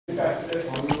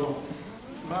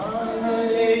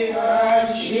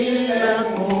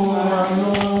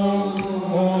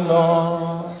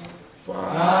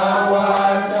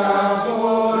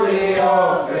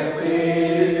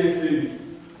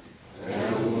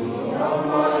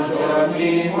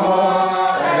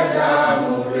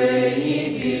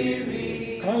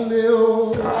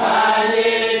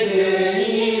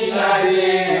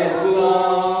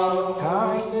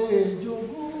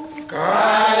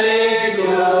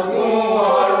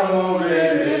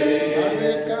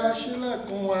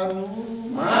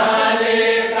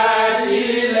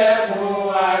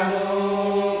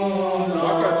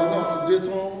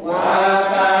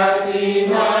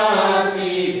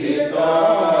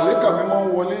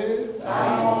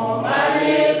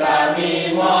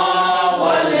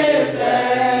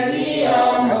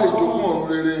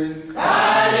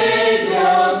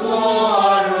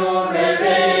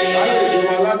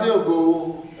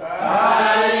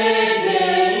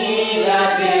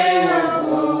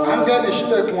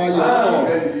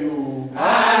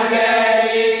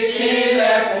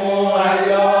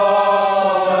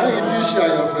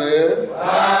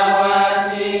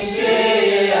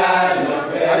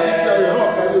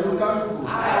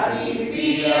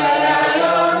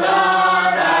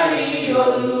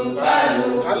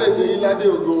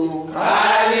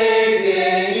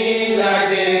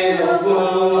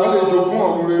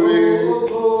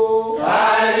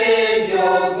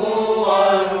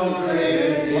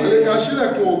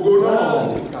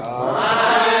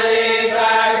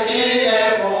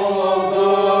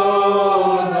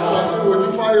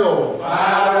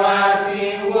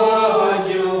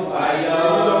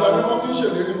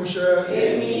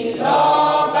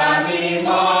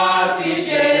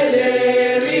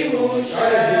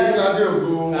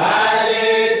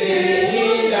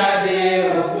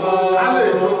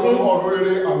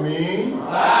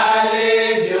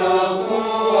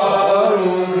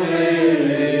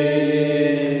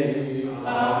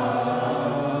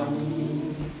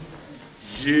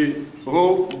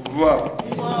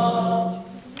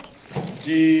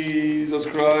Jesus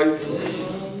Christ,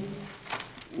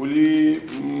 Holy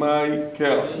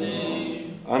Michael,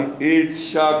 and it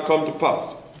shall come to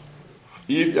pass,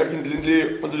 if you hearken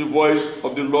diligently unto the voice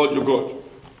of the Lord your God,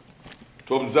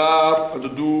 to observe and to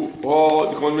do all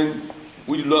the commandments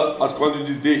which the Lord has commanded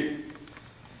you this day,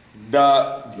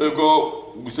 that the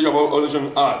God will set your all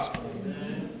nations ask.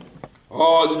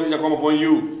 All the nations shall come upon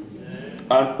you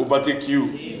and overtake you,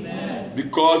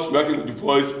 because you hearken the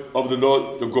voice of the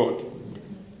Lord your God.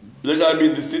 Blessed shall be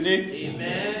in the city,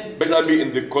 blessed shall be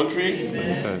in the country,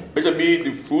 blessed shall be the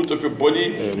fruit of your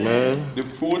body, the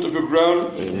fruit of your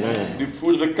ground, the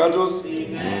fruit of the cattle,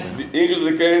 the increase of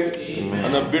the cane,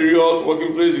 and the various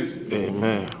working places.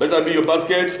 Blessed shall be your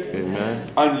basket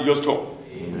and your store.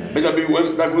 Blessed shall be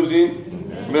when that goes in,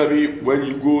 blessed shall be when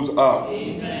you goes out.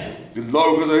 The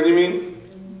Lord will cause your enemy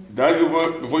that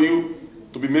is before you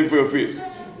to be made for your face.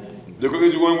 They will conquer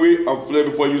you one way and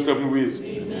fled before you 7 ways.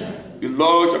 The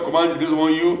Lord shall command the blessing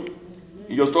upon you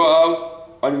in your storehouse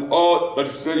and in all that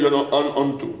you set your hand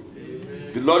unto.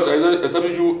 The Lord shall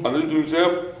establish you and lead to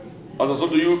himself as a son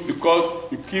to you,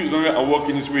 because you keep his way and walk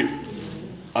in his way.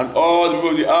 And all the people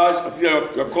of the earth shall see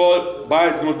that you are called by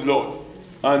the name of the Lord,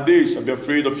 and they shall be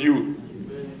afraid of you.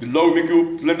 The Lord will make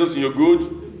you plenteous in your goods,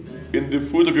 in the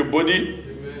fruit of your body,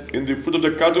 in the fruit of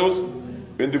the cattle,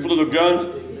 in the fruit of the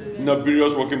ground, in the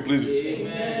various working places.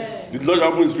 The Lord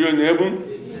shall open his rain in heaven.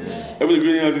 Every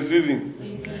green has a season.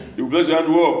 You will bless your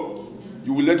handwork.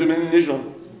 You will lend to many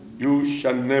nations. You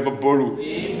shall never borrow.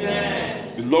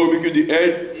 The Lord will make you the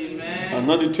head and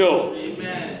not the tail.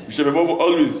 You shall be above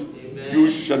always. You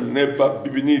shall never be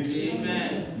beneath.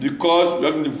 Because you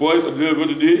have the voice of the Lord God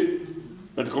today,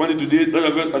 that commanded today, that you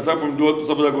are going aside from God to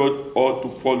serve other God or to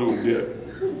follow there.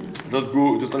 Let's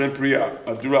go to silent prayer.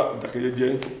 Adura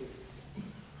Dakeje.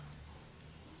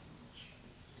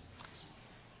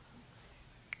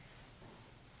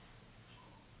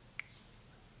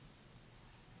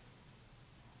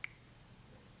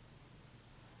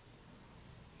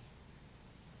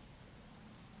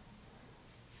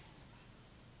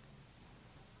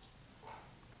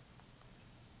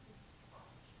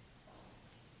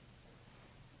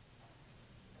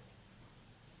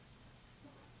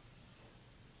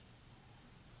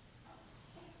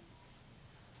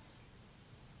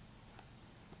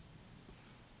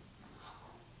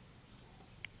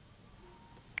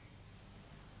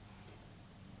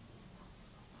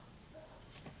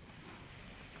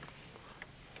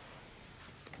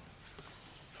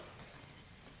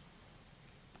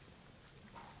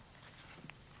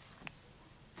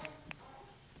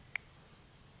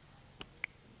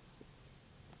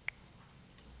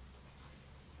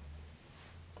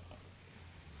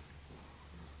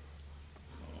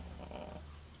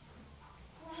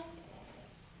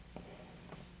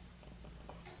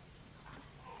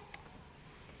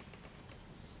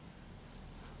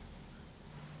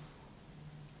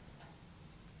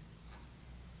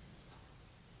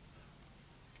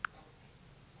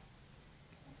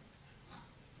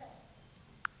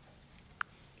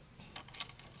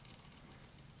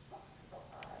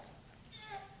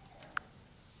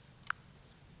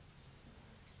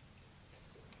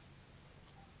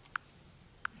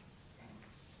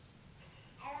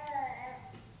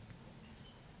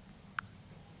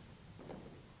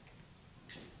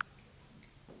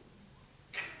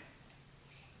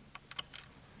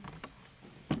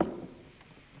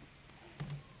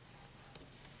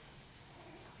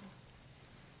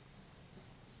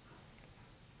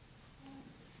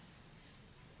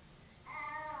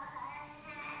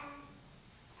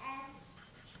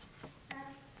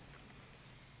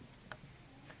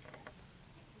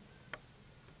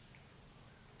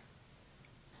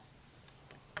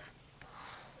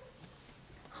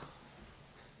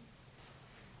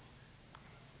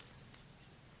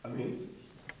 Amen.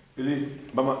 Ili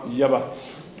Bama Yaba.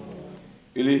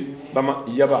 Ili Bama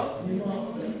Yaba.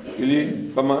 Ili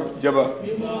Bama Yaba.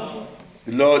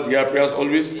 The Lord hear prayers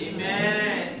always.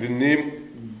 Amen. The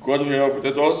name God will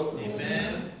protect us.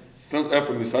 Amen. Stands up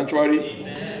from the sanctuary.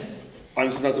 Amen.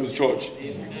 And stands of the church.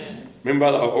 Amen. Remember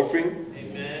our offering.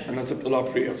 Amen. And accept all our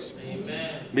prayers.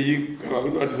 Amen. May you have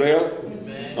our desires.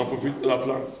 Amen. And fulfill all our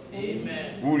plans.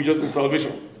 Amen. We will rejoice in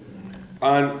salvation.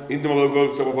 And in the name of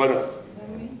God, serve our brothers.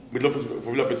 We love to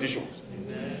fulfill our petitions.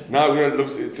 Amen. Now we are love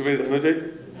to serve the anointed.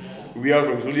 We are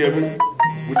from His holy heaven.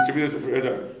 We distribute it to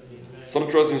forever. Some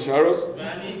trust in chariots,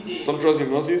 some trust in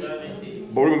horses,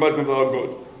 but remember the name of our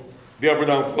God. They are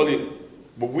brother and falling,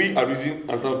 but we are reason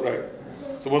and stand upright.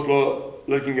 So most Lord,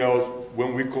 let King us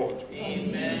when we called.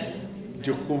 Amen.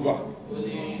 Jehovah,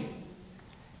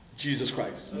 Jesus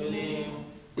Christ,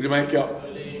 with Michael,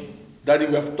 Daddy,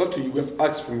 we have talked to you, we have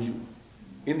asked from you.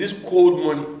 In this cold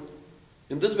morning,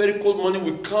 in this very cold morning,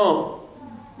 we come,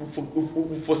 we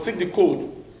forsake the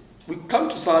cold. We come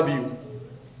to serve you.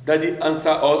 Daddy,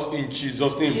 answer us in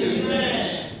Jesus' name.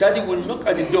 Amen. Daddy will knock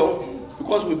at the door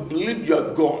because we believe you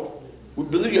are God. We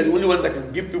believe you are the only one that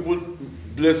can give people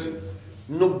blessing.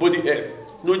 Nobody else.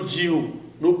 No Jew,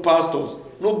 no pastors,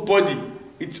 nobody.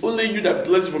 It's only you that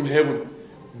blesses from heaven.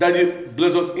 Daddy,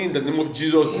 bless us in the name of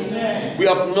Jesus. Amen. We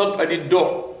have knocked at the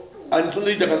door, and it's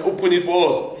only you that can open it for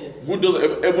us. Good doors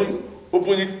of heaven,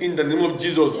 open it in the name of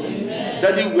Jesus. Amen.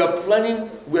 Daddy, we are planning,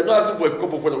 we are not asking for a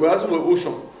cup of water, we are asking for an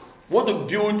ocean. We want to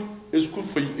build a school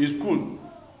for you,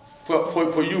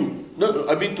 for you. Not,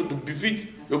 I mean, to befit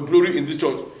your glory in this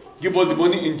church. Give us the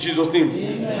money in Jesus' name.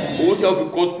 Amen. What you have to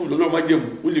call school, the Lord, my dear,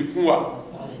 will you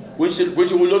when she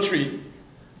will lottery,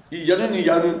 Yanu ni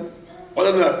Yanu, all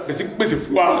of that,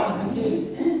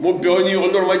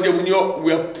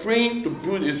 we are praying to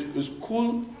build a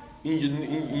school in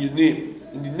your name,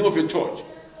 in the name of your church,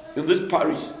 in this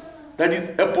parish. That is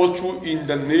help us through in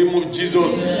the name of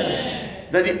Jesus. Amen.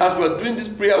 That as we are doing this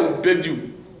prayer, we beg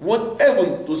you, we want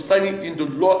heaven to sign it into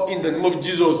law in the name of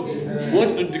Jesus. Amen. We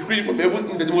want to decree it from heaven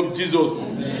in the name of Jesus.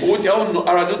 We want to know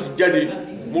our not together.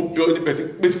 Mo be on the person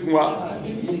fún wa.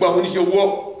 Gbogbo àwọn oníṣẹ́ owó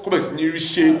kó bẹ̀ sí ní rí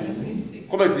ṣe,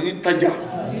 kó bẹ̀ sí ní tajà.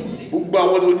 Gbogbo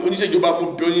àwọn oníṣẹ́ ìjọba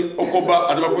mo be oni ọkọba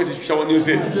àdàbà kó bẹ̀ sí ṣiṣẹ́ wọn ní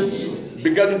ọ̀sẹ̀.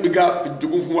 Gbéga fi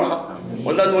jogún fún wa.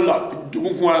 Ọlánúọlá fi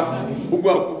jogún fún wa. Gbogbo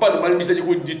àkópa àti báyìí níṣẹ́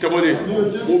kó di tẹ́mọ́lẹ̀.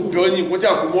 Mo be oni wọ́n tí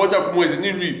àkómọ́ ẹ̀sẹ̀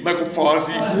nílùú yìí máa kó fà wá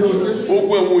sí.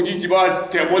 Gbogbo ẹ̀wọ̀n òjijì bá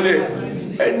tẹ̀mọ́lẹ̀.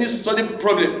 Any sudden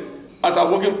problem at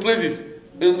our working places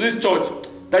in this church,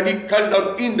 that He casts it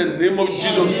out in the name of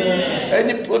Jesus. Amen.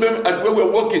 Any problem at where we are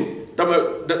working that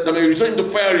may result into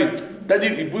firing, that He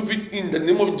remove it in the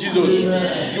name of Jesus.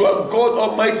 Amen. You are God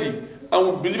Almighty, and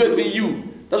we believe it in you.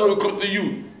 That's why we come to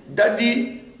you.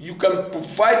 Daddy, you can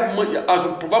provide money as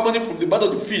you provide money from the mouth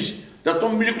of the fish. There's no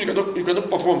miracle you cannot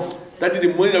perform. That is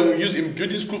the money that we use in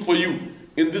building school for you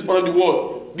in this part of the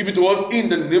world. Give it to us in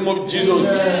the name of Jesus.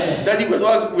 Amen. Daddy, we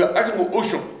are asking for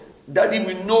ocean. Daddy,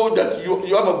 we know that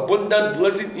you have abundant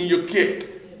blessing in your care.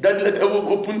 Daddy, let heaven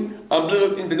open and bless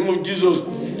us in the name of Jesus.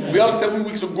 Amen. We have 7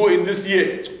 weeks to go in this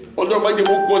year. Although my dear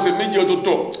will cause a major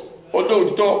doctor. Although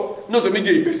doctor, no se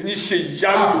major, Besini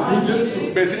Sheyanu,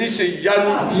 Besini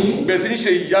Sheyanu, Besini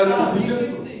Sheyanu,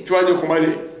 Tuani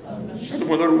Komale, Shadow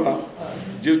for Norma,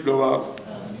 just blow up.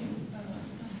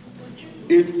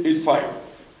 885.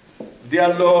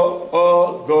 Dear Lord,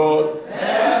 oh God,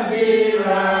 and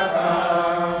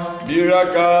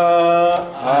miracle,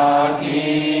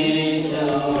 King to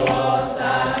us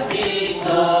as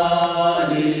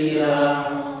victoria.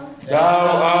 Thou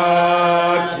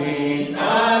art King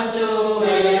unto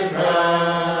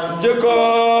Abraham,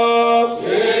 Jacob,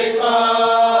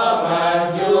 and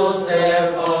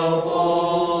Joseph of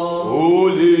old.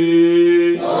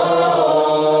 Holy,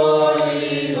 holy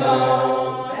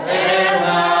Lord,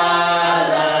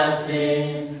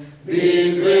 everlasting, be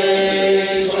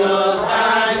gracious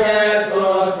and bless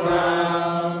us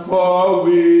now. For we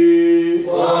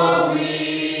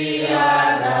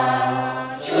are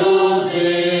now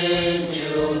chosen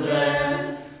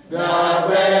children, the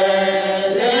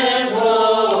benevolent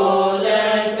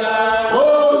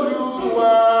God.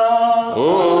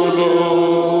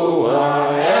 Oluwa,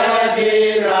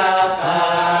 Ebiraka,